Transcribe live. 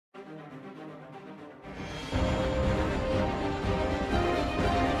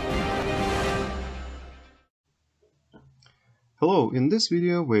Hello, in this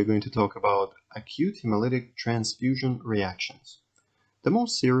video we're going to talk about acute hemolytic transfusion reactions. The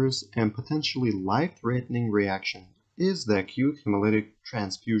most serious and potentially life-threatening reaction is the acute hemolytic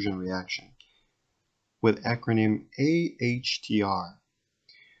transfusion reaction, with acronym AHTR,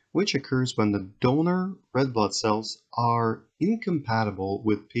 which occurs when the donor red blood cells are incompatible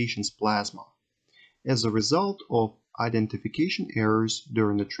with patient's plasma as a result of identification errors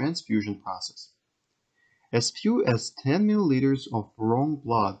during the transfusion process. As few as 10 milliliters of wrong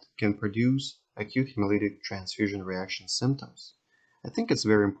blood can produce acute hemolytic transfusion reaction symptoms. I think it's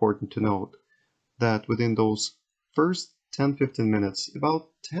very important to note that within those first 10-15 minutes, about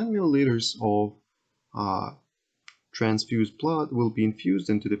 10 milliliters of transfused blood will be infused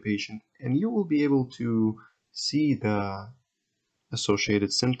into the patient, and you will be able to see the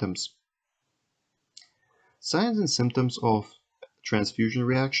associated symptoms. Signs and symptoms of transfusion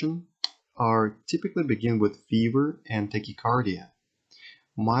reaction are typically begin with fever and tachycardia,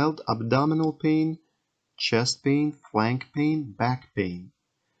 mild abdominal pain, chest pain, flank pain, back pain.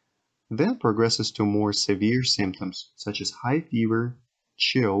 Then progresses to more severe symptoms such as high fever,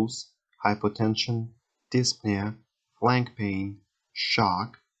 chills, hypotension, dyspnea, flank pain,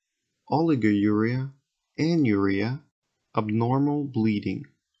 shock, oliguria, anuria, abnormal bleeding.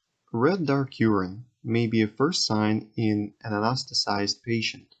 Red dark urine may be a first sign in an anesthetized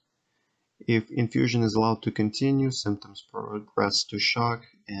patient. If infusion is allowed to continue, symptoms progress to shock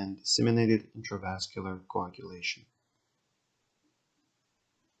and disseminated intravascular coagulation.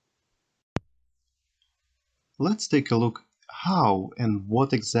 Let's take a look how and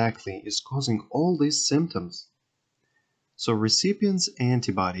what exactly is causing all these symptoms. So recipient's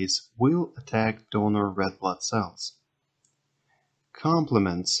antibodies will attack donor red blood cells.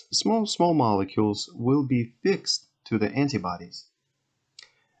 Complements, small molecules, will be fixed to the antibodies.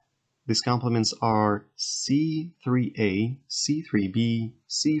 These complements are C3A, C3B,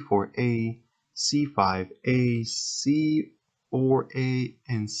 C4A, C5A, C4A,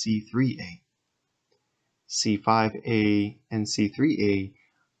 and C3A. C5A and C3A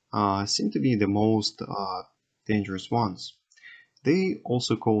seem to be the most dangerous ones. They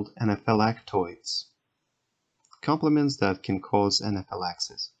also called anaphylactoids, complements that can cause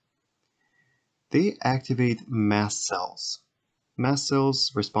anaphylaxis. They activate mast cells. Mast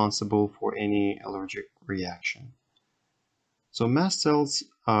cells responsible for any allergic reaction. So mast cells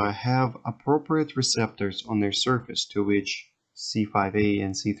have appropriate receptors on their surface to which C5A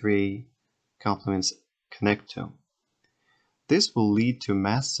and C3A complements connect to. This will lead to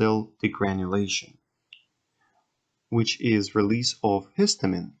mast cell degranulation, which is release of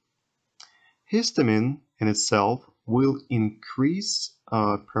histamine. Histamine in itself will increase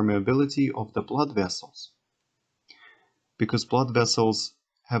permeability of the blood vessels, because blood vessels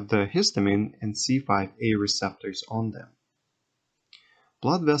have the histamine and C5A receptors on them.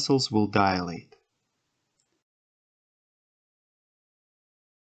 Blood vessels will dilate.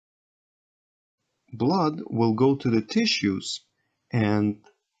 Blood will go to the tissues and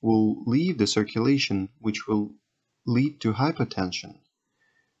will leave the circulation, which will lead to hypotension,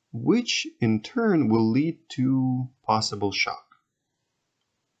 which in turn will lead to possible shock.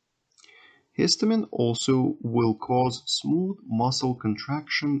 Histamine also will cause smooth muscle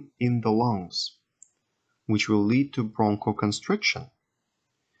contraction in the lungs, which will lead to bronchoconstriction.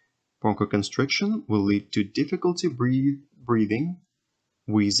 Bronchoconstriction will lead to difficulty breathing,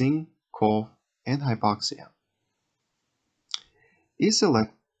 wheezing, cough, and hypoxia.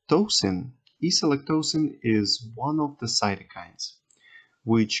 Iselectosin is one of the cytokines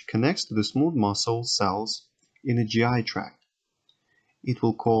which connects to the smooth muscle cells in the GI tract. It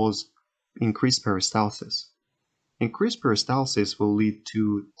will cause increased peristalsis. Increased peristalsis will lead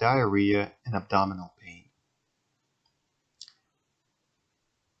to diarrhea and abdominal pain.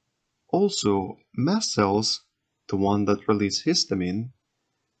 Also, mast cells, the one that release histamine,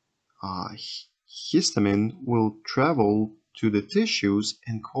 histamine will travel to the tissues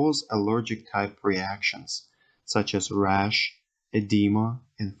and cause allergic type reactions, such as rash, edema,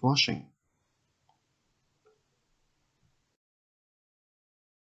 and flushing.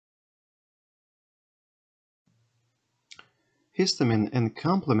 Histamine and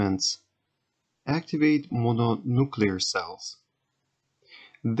complements activate mononuclear cells.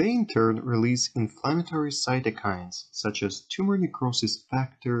 They in turn release inflammatory cytokines such as tumor necrosis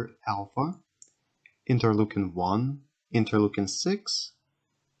factor alpha, interleukin-1, interleukin-6.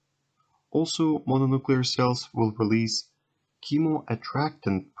 Also, mononuclear cells will release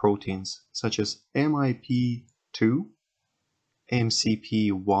chemoattractant proteins such as MIP2,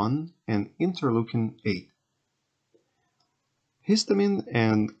 MCP1, and interleukin-8. Histamine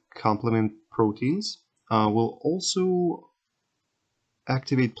and complement proteins will also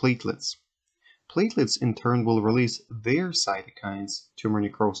activate platelets. Platelets in turn will release their cytokines, tumor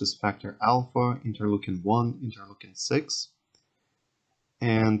necrosis factor alpha, interleukin 1, interleukin 6,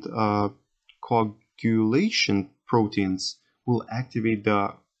 and coagulation proteins will activate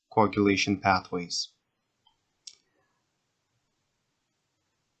the coagulation pathways.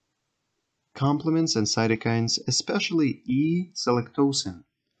 Complements and cytokines, especially E-selectosin,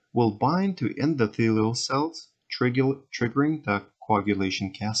 will bind to endothelial cells, triggering the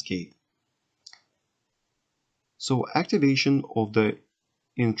coagulation cascade. So activation of the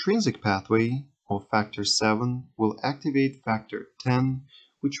intrinsic pathway of factor 7 will activate factor 10,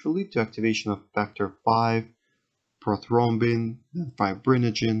 which will lead to activation of factor 5, prothrombin, then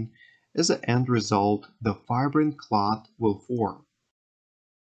fibrinogen. As an end result, the fibrin clot will form.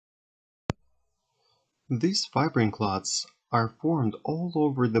 These fibrin clots are formed all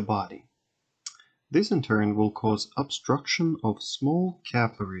over the body. This in turn will cause obstruction of small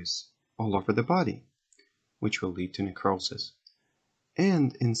capillaries all over the body, which will lead to necrosis.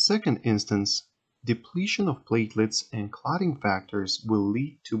 And in second instance, depletion of platelets and clotting factors will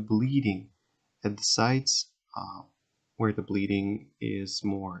lead to bleeding at the sites where the bleeding is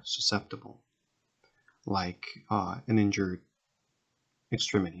more susceptible, like an injured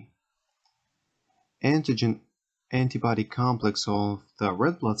extremity. Antigen-antibody complex of the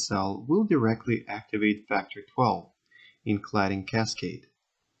red blood cell will directly activate factor 12 in clotting cascade.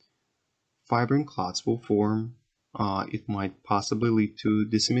 Fibrin clots will form. It might possibly lead to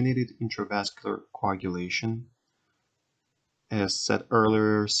disseminated intravascular coagulation. As said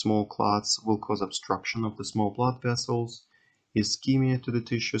earlier, small clots will cause obstruction of the small blood vessels, ischemia to the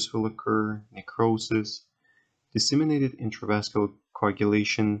tissues will occur, necrosis. Disseminated intravascular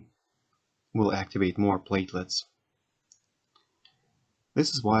coagulation will activate more platelets.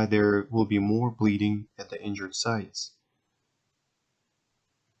 This is why there will be more bleeding at the injured sites.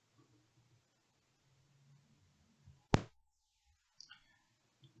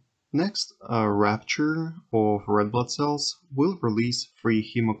 Next, a rupture of red blood cells will release free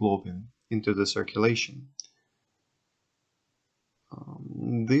hemoglobin into the circulation.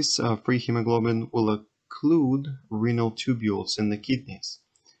 This free hemoglobin will occlude renal tubules in the kidneys,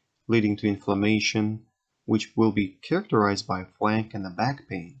 leading to inflammation, which will be characterized by flank and back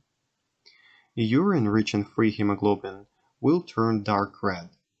pain. Urine rich in free hemoglobin will turn dark red.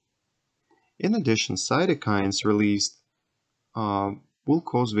 In addition, cytokines released will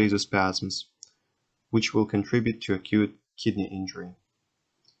cause vasospasms, which will contribute to acute kidney injury.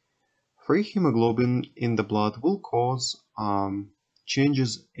 Free hemoglobin in the blood will cause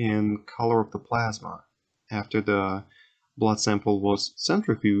changes in color of the plasma after the blood sample was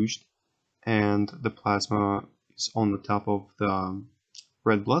centrifuged and the plasma is on the top of the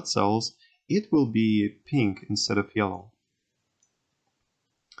red blood cells. It will be pink instead of yellow.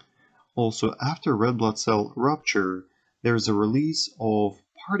 Also, after red blood cell rupture, there is a release of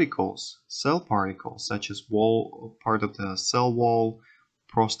particles, cell particles, such as part of the cell wall,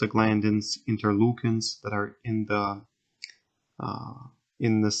 prostaglandins, interleukins that are in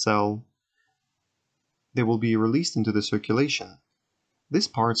the cell. They will be released into the circulation. These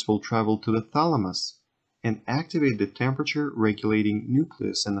parts will travel to the thalamus and activate the temperature regulating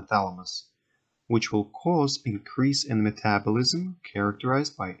nucleus in the thalamus, which will cause increase in metabolism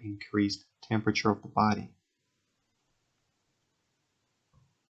characterized by increased temperature of the body.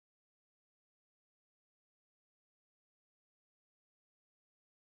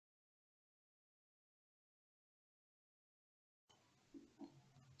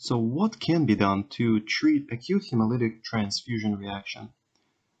 So what can be done to treat acute hemolytic transfusion reaction?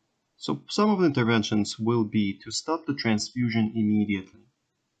 So some of the interventions will be to stop the transfusion immediately,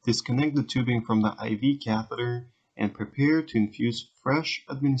 disconnect the tubing from the IV catheter, and prepare to infuse fresh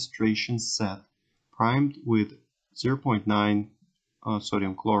administration set primed with 0.9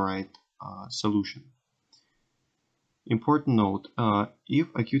 sodium chloride solution. Important note, if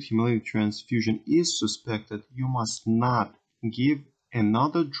acute hemolytic transfusion is suspected, you must not give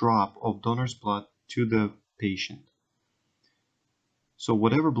another drop of donor's blood to the patient. So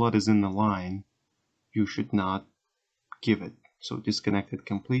whatever blood is in the line, you should not give it. So disconnect it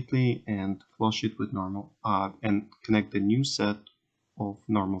completely and flush it with normal, and connect the new set of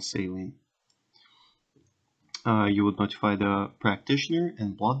normal saline. You would notify the practitioner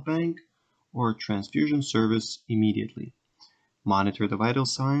and blood bank or transfusion service immediately. Monitor the vital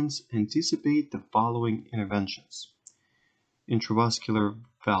signs. Anticipate the following interventions. Intravascular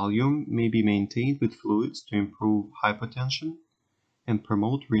volume may be maintained with fluids to improve hypotension and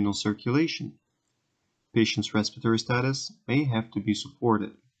promote renal circulation. Patient's respiratory status may have to be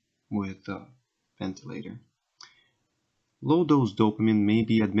supported with a ventilator. Low-dose dopamine may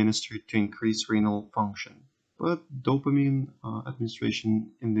be administered to increase renal function, but dopamine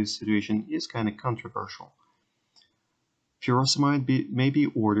administration in this situation is kind of controversial. Furosemide may be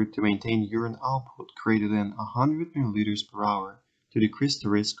ordered to maintain urine output greater than 100 milliliters per hour to decrease the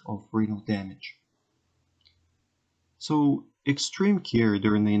risk of renal damage. So, extreme care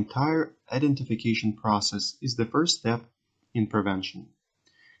during the entire identification process is the first step in prevention.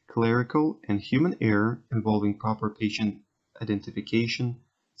 Clerical and human error involving proper patient identification,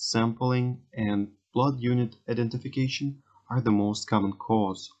 sampling, and blood unit identification are the most common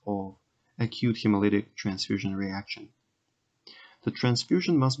cause of acute hemolytic transfusion reaction. The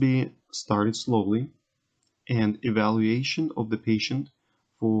transfusion must be started slowly, and evaluation of the patient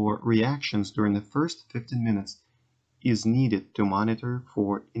for reactions during the first 15 minutes is needed to monitor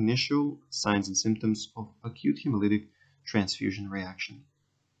for initial signs and symptoms of acute hemolytic transfusion reaction.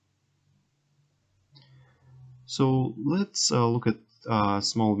 So let's look at a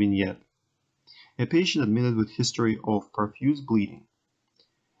small vignette. A patient admitted with history of profuse bleeding.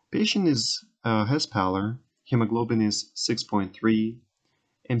 Patient has pallor, hemoglobin is 6.3,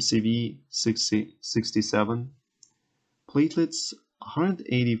 MCV 67, platelets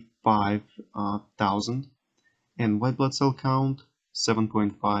 185,000, and white blood cell count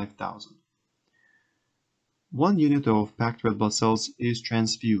 7.5 thousand. 1 unit of packed red blood cells is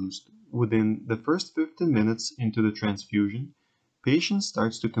transfused. Within the first 15 minutes into the transfusion, patient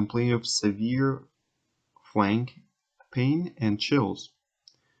starts to complain of severe flank pain and chills.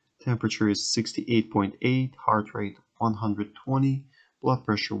 Temperature is 68.8, heart rate 120, blood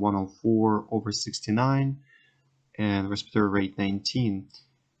pressure 104/69, and respiratory rate 19.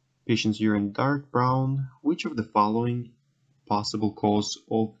 Patient's urine dark brown. Which of the following possible cause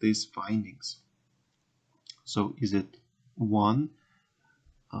of these findings? So is it 1,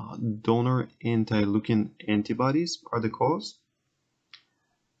 donor anti-leukin antibodies are the cause?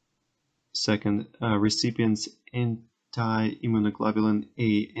 Second, recipient's anti-immunoglobulin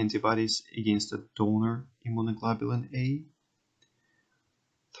A antibodies against the donor immunoglobulin A?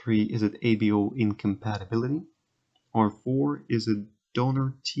 3, is it ABO incompatibility? Or 4, is it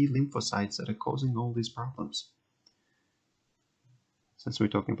donor T lymphocytes that are causing all these problems? Since we're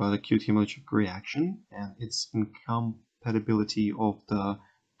talking about acute hemolytic reaction and its incompatibility of the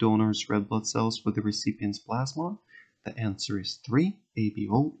donor's red blood cells with the recipient's plasma, the answer is 3,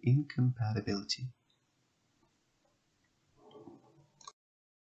 ABO incompatibility.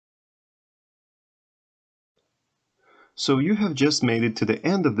 So you have just made it to the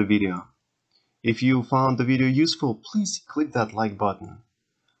end of the video. If you found the video useful, please click that like button.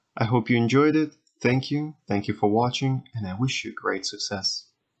 I hope you enjoyed it. Thank you for watching, and I wish you great success.